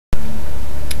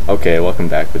Okay, welcome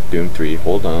back with Doom 3.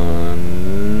 Hold on.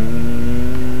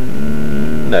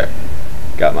 There.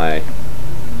 Got my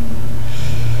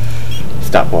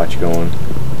stopwatch going.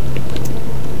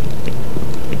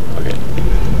 Okay.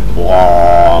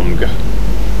 Long.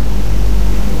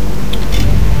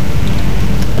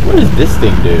 What does this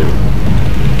thing do?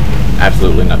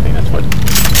 Absolutely nothing, that's what.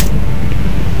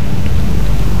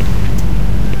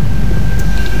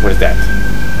 What is that?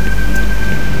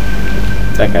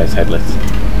 That guy's headless.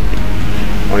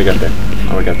 I wanna get up there. I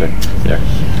wanna get up there. There.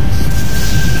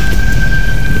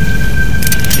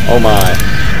 Oh my.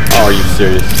 Oh, are you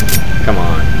serious? Come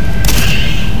on.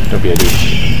 Don't be a dude.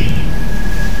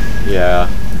 Yeah.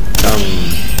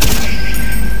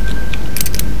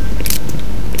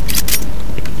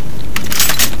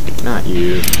 Not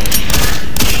you.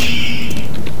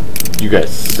 You guys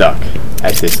suck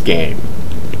at this game.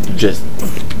 Just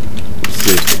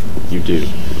seriously, you do.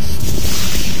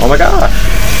 Oh my god!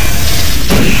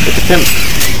 It's a pimp.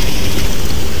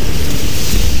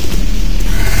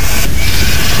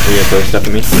 Are you gonna throw stuff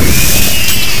at me?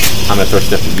 I'm gonna throw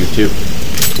stuff at you too.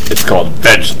 It's called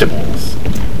vegetables.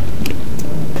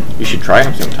 You should try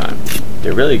them sometime.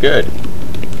 They're really good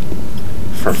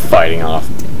for fighting off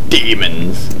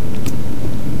demons.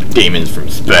 Demons from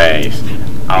space.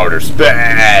 Outer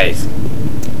space.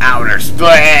 Outer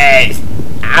space.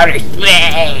 Outer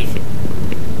space.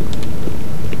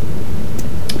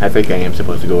 I think I am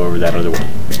supposed to go over that other one.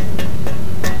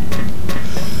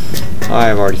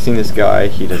 I've already seen this guy.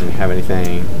 He doesn't have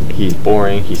anything. He's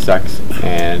boring. He sucks.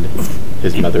 And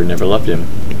his mother never loved him.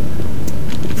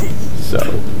 So,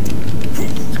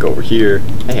 let's go over here.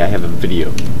 Hey, I have a video.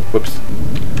 Whoops.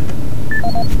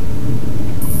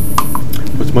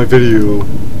 What's my video?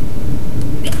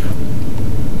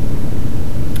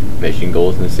 Mission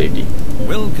goals and safety.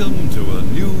 Welcome to a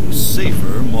new,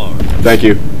 safer Mars. Thank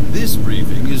you. This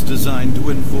briefing is designed to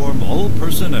inform all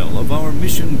personnel of our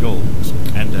mission goals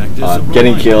and act as a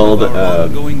getting reminder killed, of our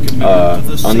ongoing commitment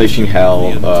to the unleashing safety hell,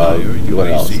 of the entire what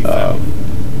else? UAC family.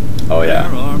 Oh yeah,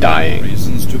 There are dying. many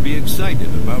reasons to be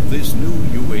excited about this new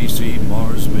UAC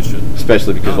Mars mission.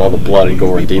 Especially because of all the blood and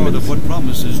gore and demons. Of what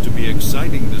promises to be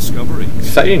exciting discoveries.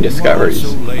 Exciting discoveries.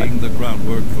 Also laying the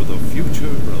groundwork for the future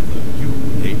of the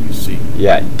UAC.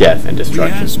 Yeah, death and We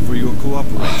destruction. ask for your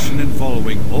cooperation in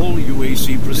following all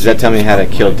UAC procedures. Does that tell me how to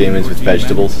kill demons with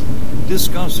vegetables?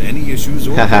 Discuss any issues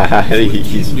or he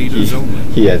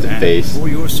has a face. For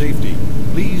your safety,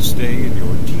 please stay in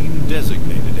your team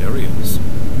designated areas.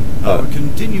 Our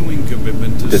continuing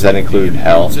commitment to does that include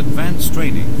hell? Advanced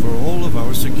training for all of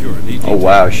our security teams. Oh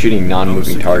wow, shooting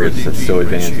non-moving targets, that's so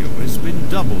advanced. Has been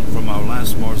doubled from our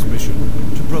last Mars mission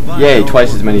to provide Yay,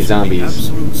 twice as many zombies. The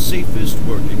absolute safest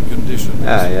working conditions.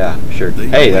 Yeah, sure. The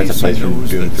Hey, that's a place UAC from knows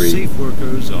Doom that 3. Safe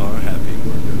workers are happy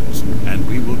workers, and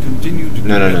we will continue to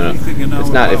No. It's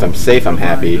not if I'm safe I'm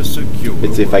happy. It's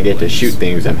if I get to shoot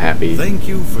things I'm happy. Thank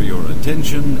you for your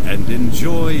attention and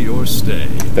enjoy your stay.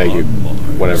 Thank you. on Mars.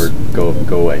 Whatever, go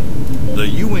away. The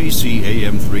UAC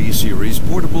AM3 series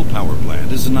portable power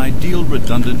plant is an ideal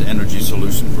redundant energy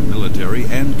solution for military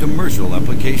and commercial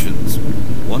applications.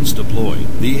 Once deployed,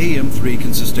 the AM3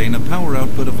 can sustain a power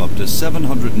output of up to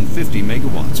 750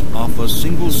 megawatts off a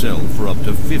single cell for up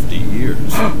to 50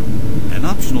 years. An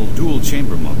optional dual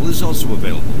chamber model is also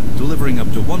available, delivering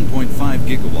up to 1.5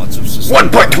 gigawatts of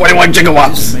sustained 1.21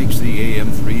 gigawatts! This makes the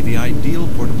AM3 the ideal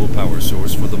portable power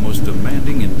source for the most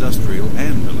demanding industrial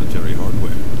and military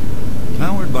hardware.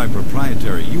 Powered by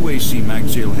proprietary UAC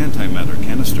MagSeal antimatter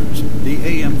canisters, the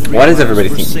AM3 Why does everybody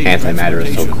allows for think safe antimatter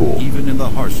is so transportation, cool? even in the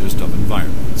harshest of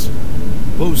environments.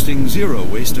 Boasting zero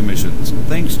waste emissions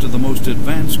thanks to the most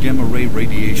advanced gamma-ray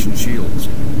radiation shields,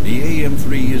 the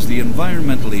AM3 is the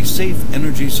environmentally safe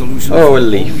energy solution for all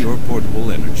your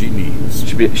portable energy needs.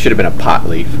 Should have been a pot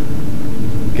leaf,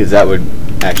 because that would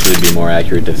actually be more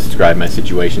accurate to describe my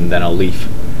situation than a leaf.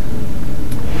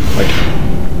 Like,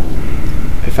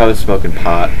 if I was smoking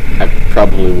pot, I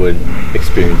probably would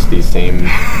experience these same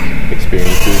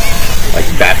experiences, like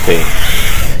that thing.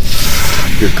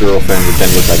 Your girlfriend would then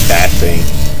look like that thing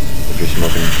if you're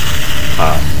smoking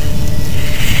pot.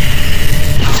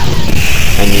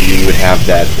 And you would have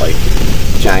that, like,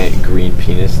 giant green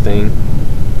penis thing.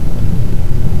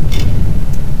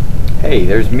 Hey,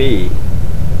 there's me.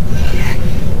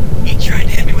 He tried to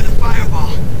hit me with a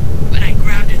fireball, but I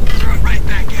grabbed it and threw it right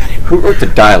back at him. Who wrote the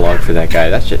dialogue for that guy?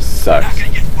 That just sucks. Not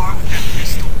gonna get far with that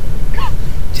pistol.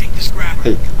 Take this grabber.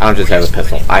 Hey, I don't just have a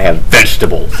pistol. I have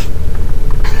vegetables.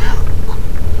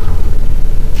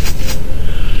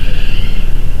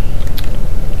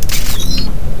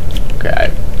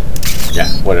 Okay, yeah,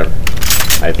 whatever.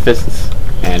 I have fists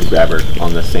and grabber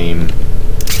on the same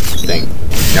thing.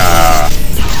 Ah.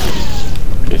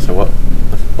 Okay, so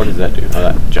what does that do? Oh,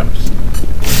 that jumps.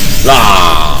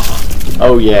 Ah!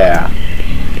 Oh yeah.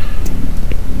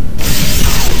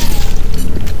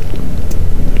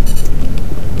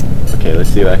 Okay, let's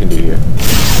see what I can do here.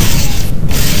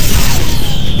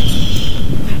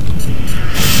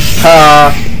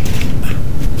 Ha!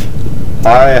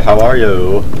 Hi, how are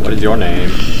you? What is your name?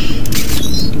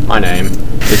 My name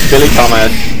is Billy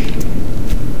Thomas.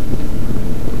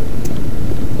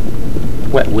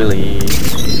 Wet Willy.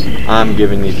 I'm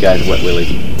giving these guys Wet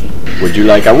Willies. Would you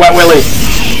like a Wet Willy?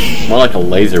 More like a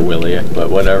Laser Willy, but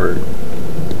whatever.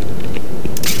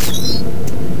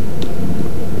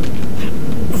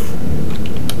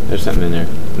 There's something in there.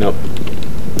 Nope.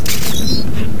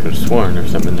 Could have sworn there's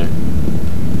something in there.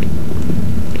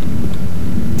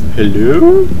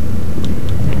 Hello?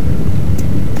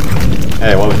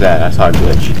 Hey, what was that? I saw a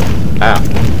glitch. Ah.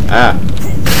 Ah.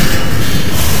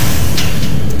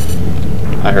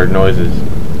 I heard noises.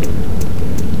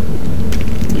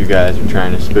 You guys are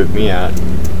trying to spook me out.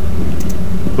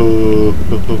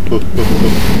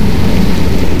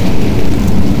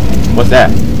 What's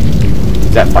that?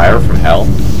 Is that fire from hell?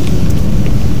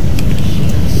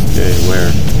 Okay,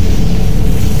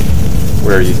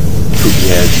 where are these poopy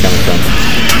heads coming from?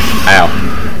 Ow.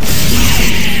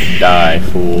 Die,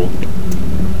 fool.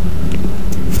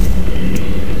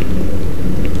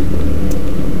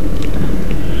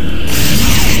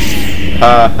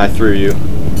 Ha, I threw you.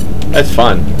 That's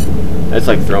fun. That's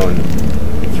like throwing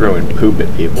poop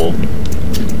at people.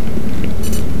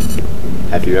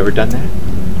 Have you ever done that?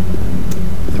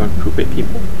 Throwing poop at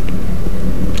people?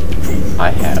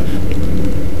 I have.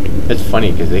 It's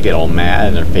funny because they get all mad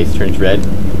and their face turns red.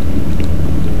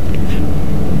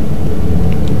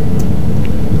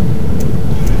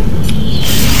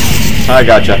 I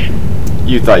gotcha.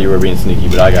 You thought you were being sneaky,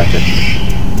 but I gotcha.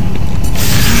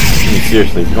 I mean,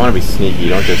 seriously, if you want to be sneaky,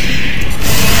 don't just...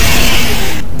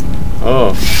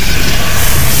 Oh.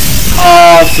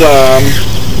 Awesome!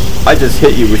 I just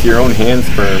hit you with your own hand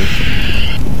sperm.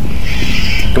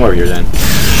 Come over here then.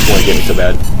 You want to get me so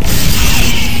bad.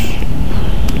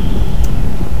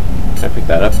 Can I pick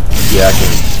that up? Yeah, I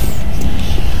can.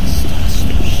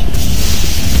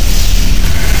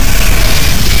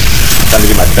 Time to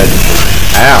get my pheasant food.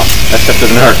 Ow! That stuff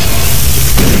doesn't hurt.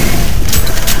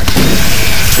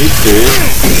 Are you serious?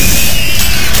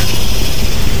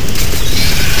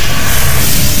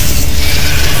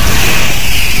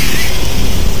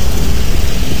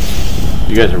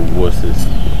 You guys are wusses.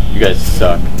 You guys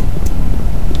suck.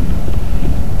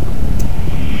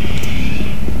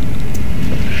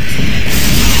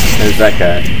 There's that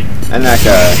guy. And that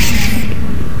guy.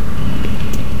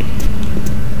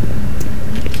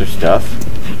 Is there stuff?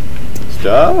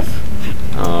 Stuff?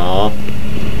 Aww.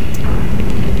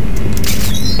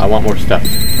 I want more stuff.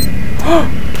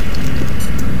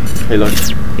 Hey look.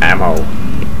 Ammo.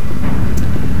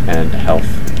 And health.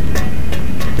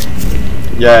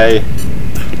 Yay.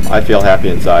 I feel happy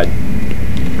inside.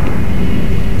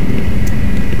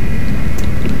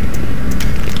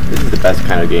 This is the best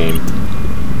kind of game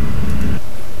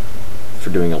for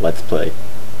doing a let's play.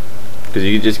 Because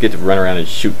you just get to run around and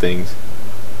shoot things.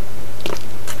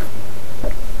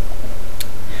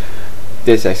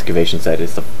 This excavation site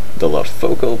is the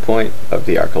focal point of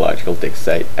the archaeological dig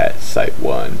site at Site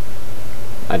 1.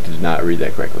 I did not read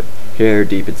that correctly. Here,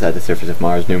 deep inside the surface of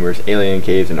Mars, numerous alien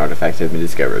caves and artifacts have been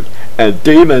discovered. And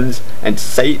demons and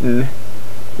Satan.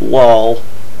 Lol.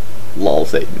 Lol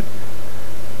Satan.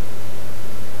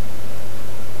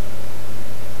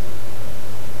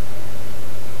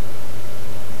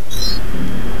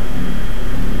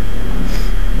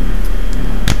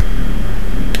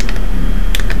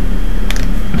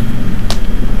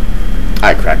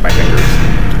 I cracked my fingers.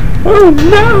 Oh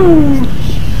no!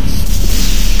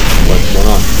 What's going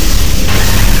on?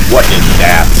 What is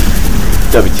that?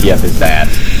 WTF is that?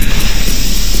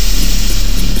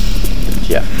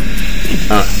 WTF.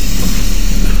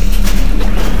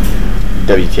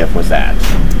 WTF was that?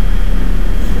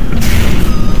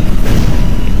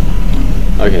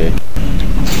 Okay.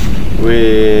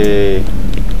 Wait.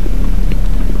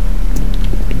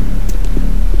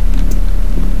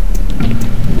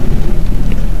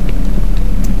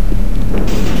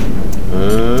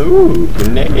 Ooh,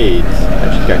 grenades. I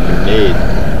just got grenades.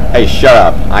 Hey, shut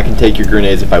up. I can take your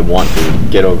grenades if I want to.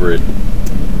 Get over it.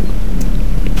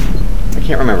 I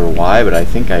can't remember why, but I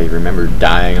think I remember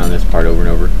dying on this part over and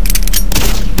over.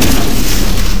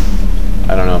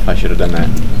 I don't know if I should have done that.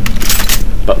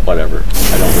 But whatever.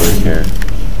 I don't really care.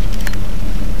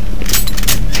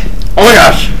 Oh my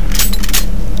gosh!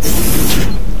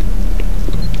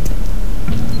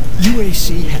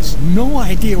 UAC has no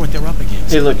idea what they're up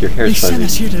against. Hey, look, your They hair's sent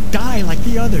us fuzzy. here to die like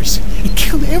the others. It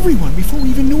killed everyone before we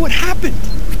even knew what happened.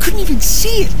 We couldn't even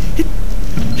see it. It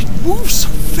moves so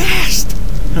fast.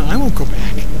 No, I won't go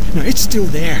back. No, it's still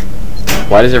there.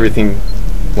 Why does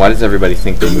everybody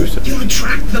think they move so? You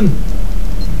attract them.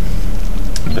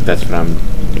 But that's what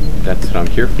I'm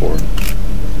here for.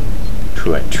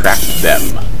 To attract them.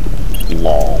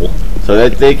 Lol. So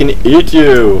that they can eat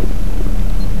you.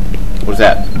 What's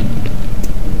that?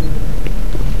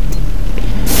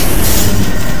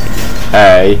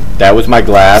 Hey, that was my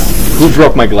glass. Who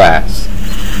broke my glass?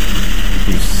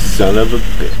 You son of a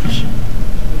bitch.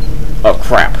 Oh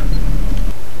crap.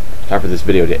 Time for this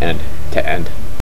video to end.